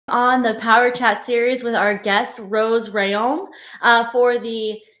on the Power Chat series with our guest, Rheaume, for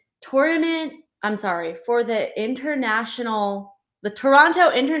the tournament. I'm sorry, for the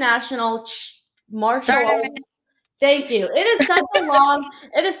Toronto International Martial Tournament. Arts. Thank you. It is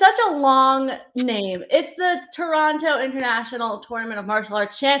such a long name. It's the Toronto International Tournament of Martial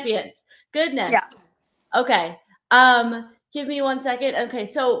Arts Champions. Yeah. Goodness. Okay. Give me 1 second. Okay,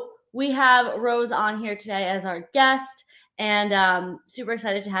 so we have Rose on here today as our guest, and super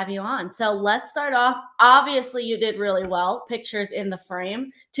excited to have you on. So let's start off. Obviously, you did really well. Pictures in the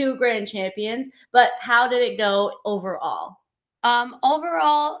frame, 2 grand champions. But how did it go overall?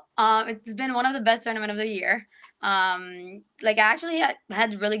 Overall, it's been one of the best tournament of the year. Like I actually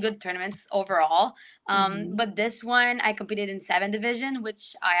had really good tournaments overall. Mhm. But this one I competed in 7 division,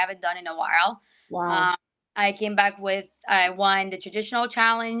 which I haven't done in a while. Wow. Um, I came back with I won the traditional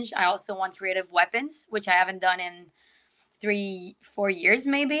challenge. I also won creative weapons, which I haven't done in 3 4 years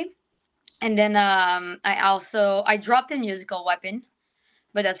maybe. And then I dropped a musical weapon,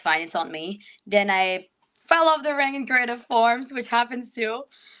 but that's fine. It's on me. Then I fell off the ring in creative forms, which happens too.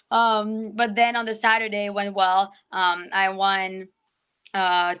 But then on the Saturday went well. I won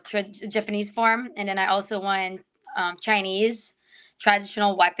Japanese form, and then I also won Chinese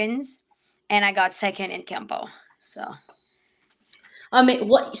traditional weapons, and I got second in Kempo. So I mean,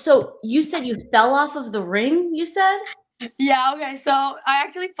 what? So you said you fell off of the ring? You said? yeah, okay. So I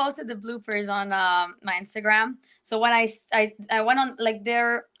actually posted the bloopers on my Instagram. So when I went on like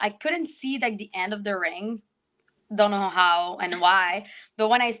there, I couldn't see like the end of the ring, don't know how and why, but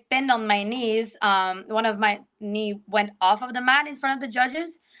when I spinned on my knees, one of my knee went off of the mat in front of the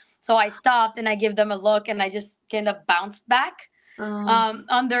judges. So I stopped and I give them a look and I just kind of bounced back Um,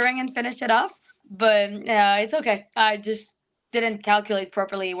 on the ring and finished it off. But it's okay. I just didn't calculate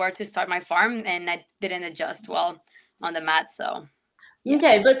properly where to start my farm and I didn't adjust well on the mat. So yeah.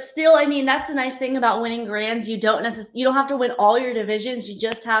 Okay, but still, I mean, that's a nice thing about winning grands. You don't have to win all your divisions. You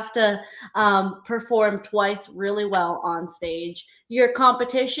just have to perform twice really well on stage. Your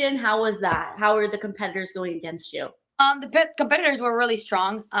competition, how was that? How are the competitors going against you? The competitors were really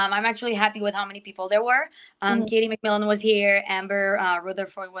strong. I'm actually happy with how many people there were. Mhm. Katie McMillan was here. Amber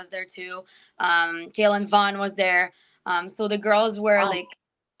Rutherford was there too. Kaylin Vaughn was there. So the girls were Wow. like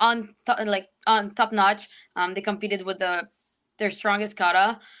on top notch. They competed with their strongest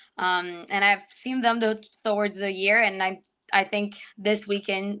kata. And I've seen them towards the year, and I think this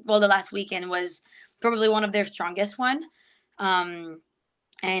weekend, well, the last weekend was probably one of their strongest one. Um,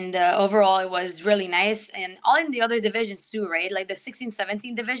 and overall it was really nice, and all in the other divisions too, right? Like the 16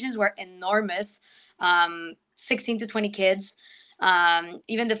 17 divisions were enormous. 16 to 20 kids.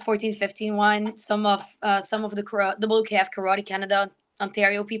 Even the 14 15 one, some of the WKF Karate Canada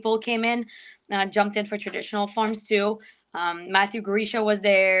Ontario people came in, jumped in for traditional forms too. Matthew Grisha was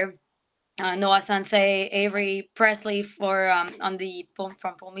there, Noah Sensei, Avery Presley for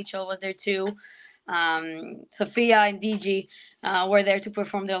from Paul Mitchell was there too. Sophia and DG were there to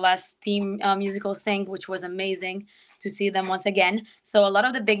perform their last team musical sync, which was amazing to see them once again. So a lot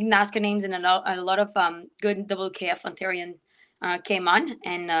of the big NASCAR names and a lot of good WKF Ontarian came on,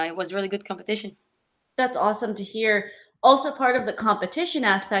 and it was really good competition. That's awesome to hear. Also, part of the competition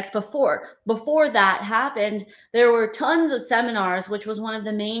aspect before that happened, there were tons of seminars, which was one of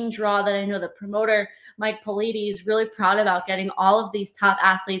the main draw that I know the promoter Mike Politi is really proud about getting all of these top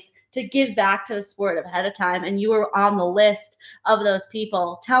athletes to give back to the sport ahead of time. And you were on the list of those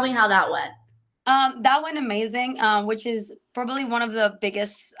people. Tell me how that went. That went amazing, which is probably one of the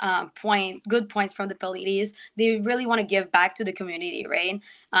biggest good points from the Pallades. They really want to give back to the community, right?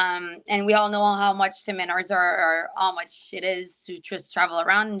 And we all know how much seminars are, or how much it is to just travel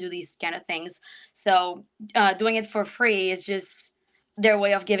around and do these kind of things. So doing it for free is just their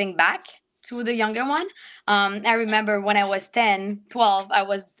way of giving back to the younger one. I remember when I was 10, 12, I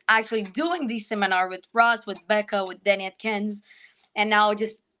was actually doing these seminar with Ross, with Becca, with Danny Atkins, and now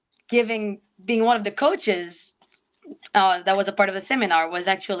just being one of the coaches that was a part of the seminar was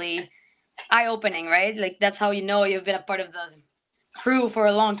actually eye opening, right? Like that's how you know you've been a part of the crew for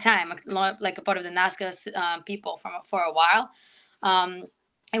a long time, like a part of the NASCA people for a while. Um,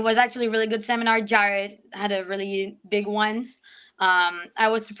 it was actually a really good seminar. Jared had a really big one. I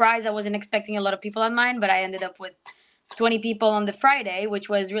was surprised. I wasn't expecting a lot of people on mine, but I ended up with 20 people on the Friday, which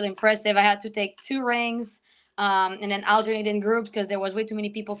was really impressive. I had to take 2 rings and then alternate in groups because there was way too many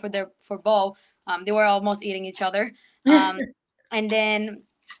people for bow. They were almost eating each other. And then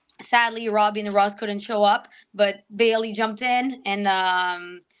sadly, Robbie and Ross couldn't show up, but Bailey jumped in,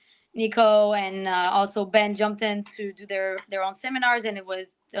 and Nico and also Ben jumped in to do their own seminars, and it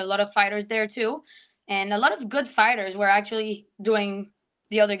was a lot of fighters there too, and a lot of good fighters were actually doing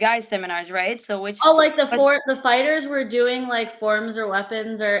the other guys' seminars, right? So which Oh, like was the fighters were doing like forms or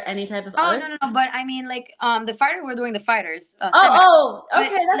weapons or any type of oh other. no no no, but I mean like the fighter were doing the fighters seminar, Oh, oh, but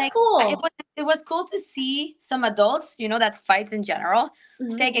okay, that's like cool. it was cool to see some adults, that fights in general.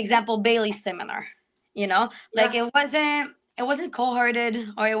 Hmm. Take example Bailey's seminar, like Yeah, it wasn't cold hearted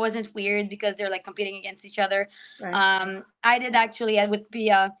or it wasn't weird because they're like competing against each other. right. I did actually with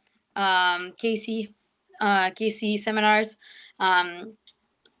Bia, Casey, Casey seminars. Um,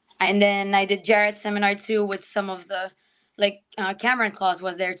 and then I did Jared's seminar too with some of the like Cameron Claus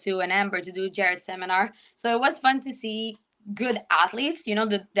was there too and Amber to do Jared's seminar. So it was fun to see good athletes,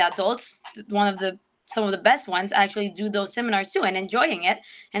 the adults, one of the some of the best ones actually do those seminars too and enjoying it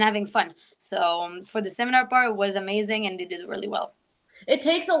and having fun. So for the seminar part it was amazing and they did really well. It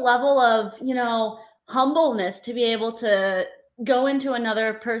takes a level of, humbleness to be able to go into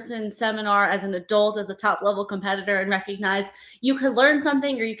another person's seminar as an adult, as a top level competitor, and recognize you could learn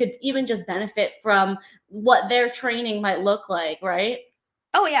something or you could even just benefit from what their training might look like, right?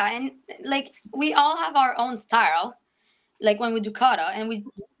 Oh yeah, and like we all have our own style like when we do kata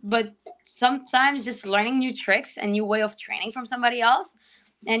but sometimes just learning new tricks and new way of training from somebody else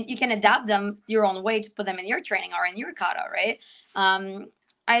and you can adapt them your own way to put them in your training or in your kata, right?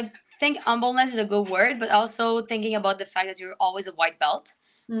 I think humbleness is a good word, but also thinking about the fact that you're always a white belt.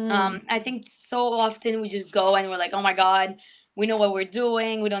 Mm. I think so often we just go and we're like, oh my god, we know what we're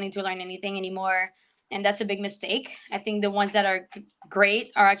doing, we don't need to learn anything anymore, and that's a big mistake. I think the ones that are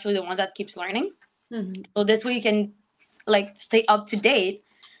great are actually the ones that keeps learning, Mhm. so this way you can like stay up to date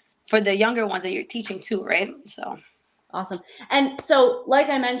for the younger ones that you're teaching too, right? So Awesome. And so, like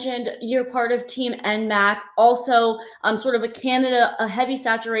I mentioned, you're part of Team NMAC, also sort of a heavy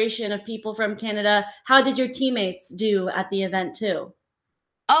saturation of people from Canada. How did your teammates do at the event too?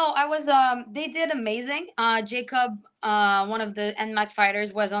 oh, I was they did amazing. Jacob, one of the NMAC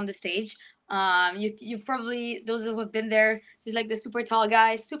fighters, was on the stage. You've probably, those who have been there, he's like the super tall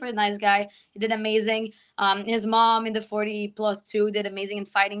guy, super nice guy. He did amazing. His mom in the 40 plus two did amazing in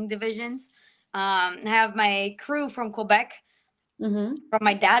fighting divisions. I have my crew from Quebec, Mm-hmm. from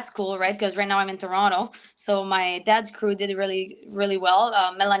my dad's school, right? Because right now I'm in Toronto. So my dad's crew did really, really well.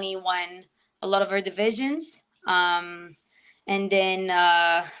 Melanie won a lot of her divisions. And then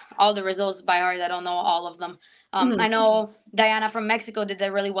all the results by heart, I don't know all of them. I Mm-hmm. know Diana from Mexico did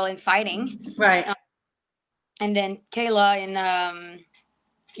that really well in fighting. Right. Uh, and then Kayla and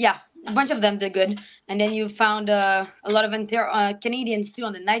yeah, a bunch of them did good. And then you found a lot of Canadians too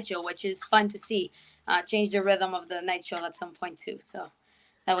on the night show, which is fun to see. Change the rhythm of the night show at some point too. So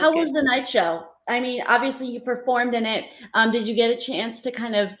that was How was good. the night show? I mean, obviously you performed in it. Did you get a chance to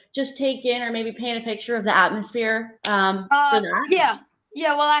kind of just take in or maybe paint a picture of the atmosphere for that? Yeah,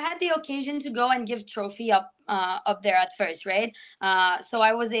 yeah. Well, I had the occasion to go and give trophy up there at first, right? So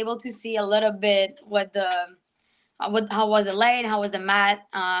I was able to see a little bit what how was it laid, how was the mat.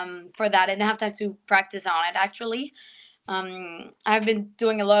 For that, I didn't have time to practice on it actually. I've been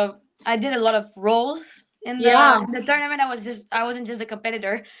doing a lot of. I did a lot of roles Yeah. in the tournament. I wasn't just a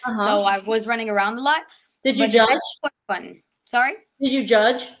competitor, so Uh-huh. I was running around a lot. Did you But the judge? night was fun. Sorry. Did you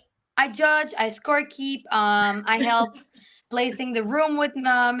judge? I judge, I scorekeep, I help placing the room with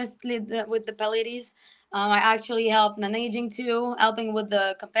with the Pallades. I actually help managing too, helping with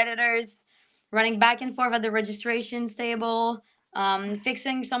the competitors, running back and forth at the registration table,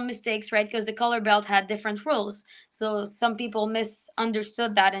 fixing some mistakes, right? Because the color belt had different rules, so some people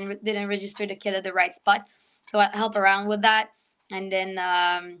misunderstood that and didn't register the kid at the right spot. So I help around with that, and then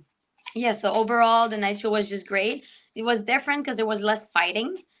yeah. So overall, the night show was just great. It was different because there was less fighting.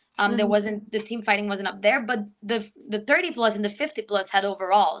 There Mhm. wasn't, the team fighting wasn't up there, but the 30 plus and the 50 plus had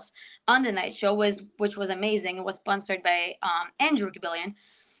overalls on the night show, was which was amazing. It was sponsored by Andrew Gabillion,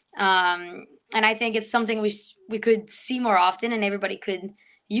 and I think it's something we could see more often, and everybody could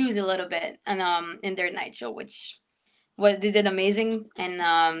use a little bit, and in their night show, which was they did amazing, and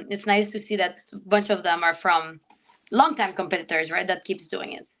it's nice to see that a bunch of them are from longtime competitors, right? That keeps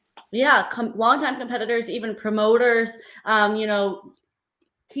doing it. Yeah, longtime competitors, even promoters,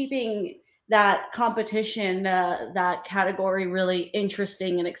 keeping that competition, that category really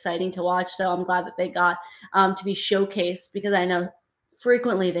interesting and exciting to watch. So I'm glad that they got to be showcased because I know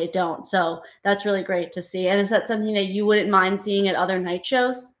frequently they don't. So that's really great to see. And is that something that you wouldn't mind seeing at other night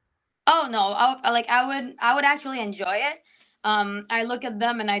shows? Oh no, I would actually enjoy it. I look at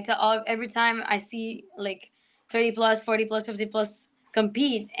them and I tell every time I see like 30 plus, 40 plus, 50 plus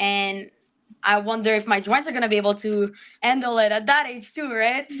compete, and I wonder if my joints are gonna be able to handle it at that age too,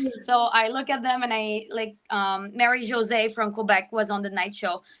 right? So I look at them and I like Mary Jose from Quebec was on the night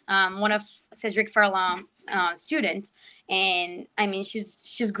show, one of Cedric Ferland student, And I mean,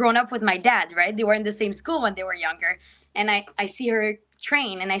 she's grown up with my dad, right? They were in the same school when they were younger, and I see her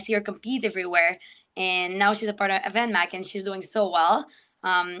train and I see her compete everywhere. And now she's a part of Event and she's doing so well.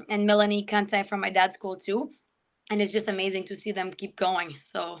 And Melanie Kante from my dad's school too, and it's just amazing to see them keep going.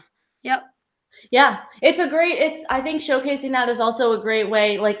 So, yep. Yeah, it's I think showcasing that is also a great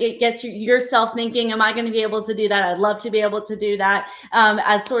way. Like it gets yourself thinking, am I going to be able to do that? I'd love to be able to do that,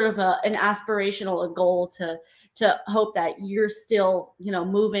 as sort of an aspirational, a goal to hope that you're still,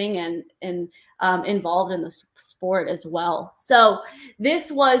 moving and involved in the sport as well. So this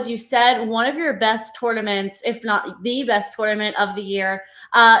was, you said, one of your best tournaments, if not the best tournament of the year.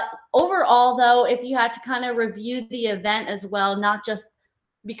 Overall, though, if you had to kind of review the event as well, not just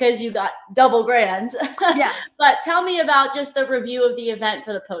because you got double grands. Yeah. But tell me about just the review of the event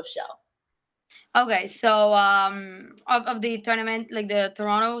for the post show. Okay, so of the tournament, like the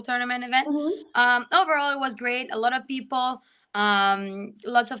Toronto tournament event, overall it was great. A lot of people,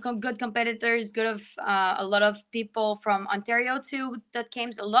 lots of good competitors, good of a lot of people from Ontario too that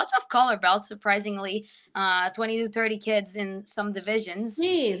came. So lots of color belts, surprisingly, 20 to 30 kids in some divisions.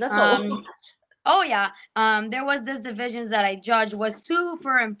 Jeez, that's a lot. Oh yeah, there was this divisions that I judged was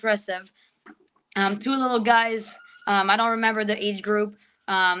super impressive. Two little guys. I don't remember the age group.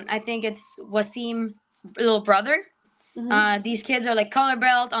 I think it's Wasim little brother. These kids are like color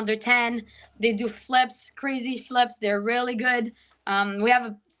belt under 10. They do flips, crazy flips. They're really good. We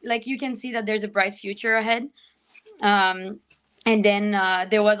have like you can see that there's a bright future ahead. And then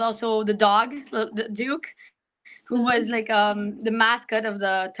there was also the dog, the Duke, who was like the mascot of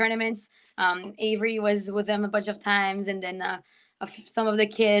the tournaments. Avery was with them a bunch of times, and then some of the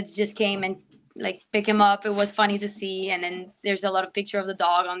kids just came and like pick him up. It was funny to see, and then there's a lot of picture of the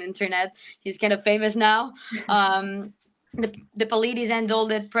dog on the internet. He's kind of famous now. The Polides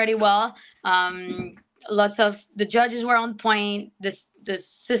handled it pretty well. Lots of the judges were on point. The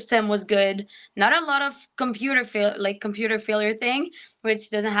system was good. Not a lot of computer failure thing,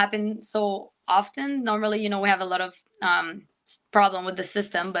 which doesn't happen so often. Normally, we have a lot of problem with the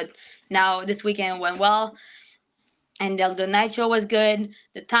system, but now this weekend went well. And the night show was good.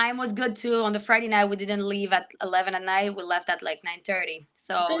 The time was good too. On the Friday night, we didn't leave at 11 at night. We left at like 9:30.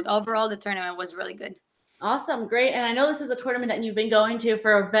 So overall, the tournament was really good. Awesome, great. And I know this is a tournament that you've been going to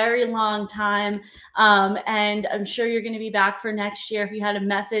for a very long time. And I'm sure you're going to be back for next year. If you had a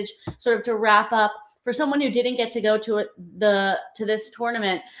message sort of to wrap up for someone who didn't get to go to this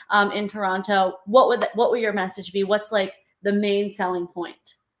tournament in Toronto, what would your message be? What's like the main selling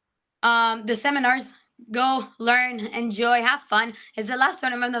point? The seminars, go learn, enjoy, have fun. It's the last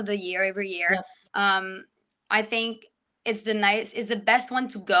tournament of the year every year. Yep. I think it's the best one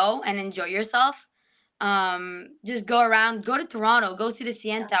to go and enjoy yourself. Just go around, go to Toronto, go see the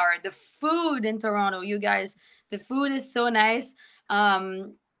CN Tower. The food in Toronto, you guys, the food is so nice.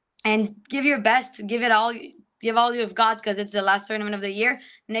 And give your best, give all you've got, because it's the last tournament of the year.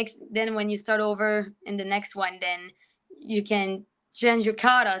 Then when you start over in the next one, then you can change your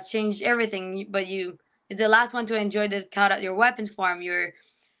kata, change everything. But it's the last one to enjoy the kata, your weapons form, your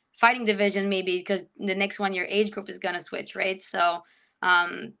fighting division, maybe, because the next one your age group is gonna switch, right? So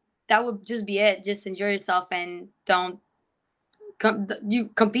that would just be it. Just enjoy yourself and you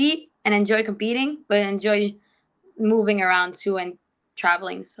compete and enjoy competing, but enjoy moving around too and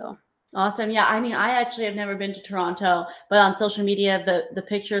traveling. So awesome. Yeah. I mean, I actually have never been to Toronto, but on social media, the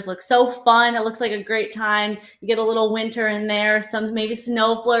pictures look so fun. It looks like a great time. You get a little winter in there, some maybe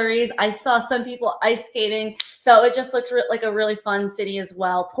snow flurries. I saw some people ice skating. So it just looks like a really fun city as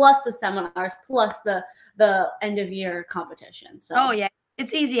well. Plus the seminars, plus the end of year competition. So, oh yeah,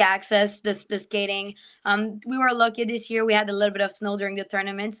 it's easy access. The skating. We were lucky this year. We had a little bit of snow during the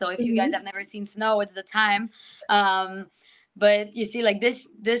tournament. So if you guys have never seen snow, it's the time. But you see, like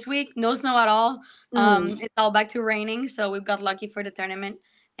this week, no snow at all. It's all back to raining. So we've got lucky for the tournament.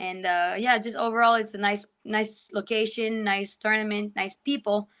 And yeah, just overall, it's a nice location, nice tournament, nice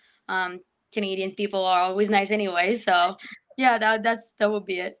people. Canadian people are always nice anyway. So yeah, that would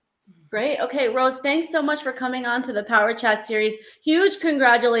be it. Great. Okay, Rose, thanks so much for coming on to the Power Chat series. Huge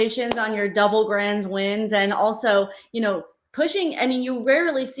congratulations on your double grands wins, and also, pushing. I mean, you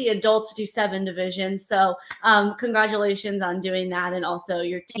rarely see adults do 7 divisions. So congratulations on doing that, and also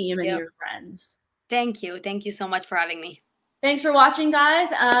your team and your friends. Thank you. Thank you so much for having me. Thanks for watching, guys.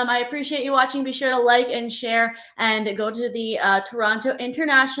 I appreciate you watching. Be sure to like and share, and go to the Toronto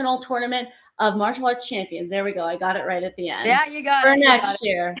International Tournament of Martial Arts Champions. There we go. I got it right at the end. Yeah, you got for it. next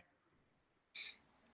year.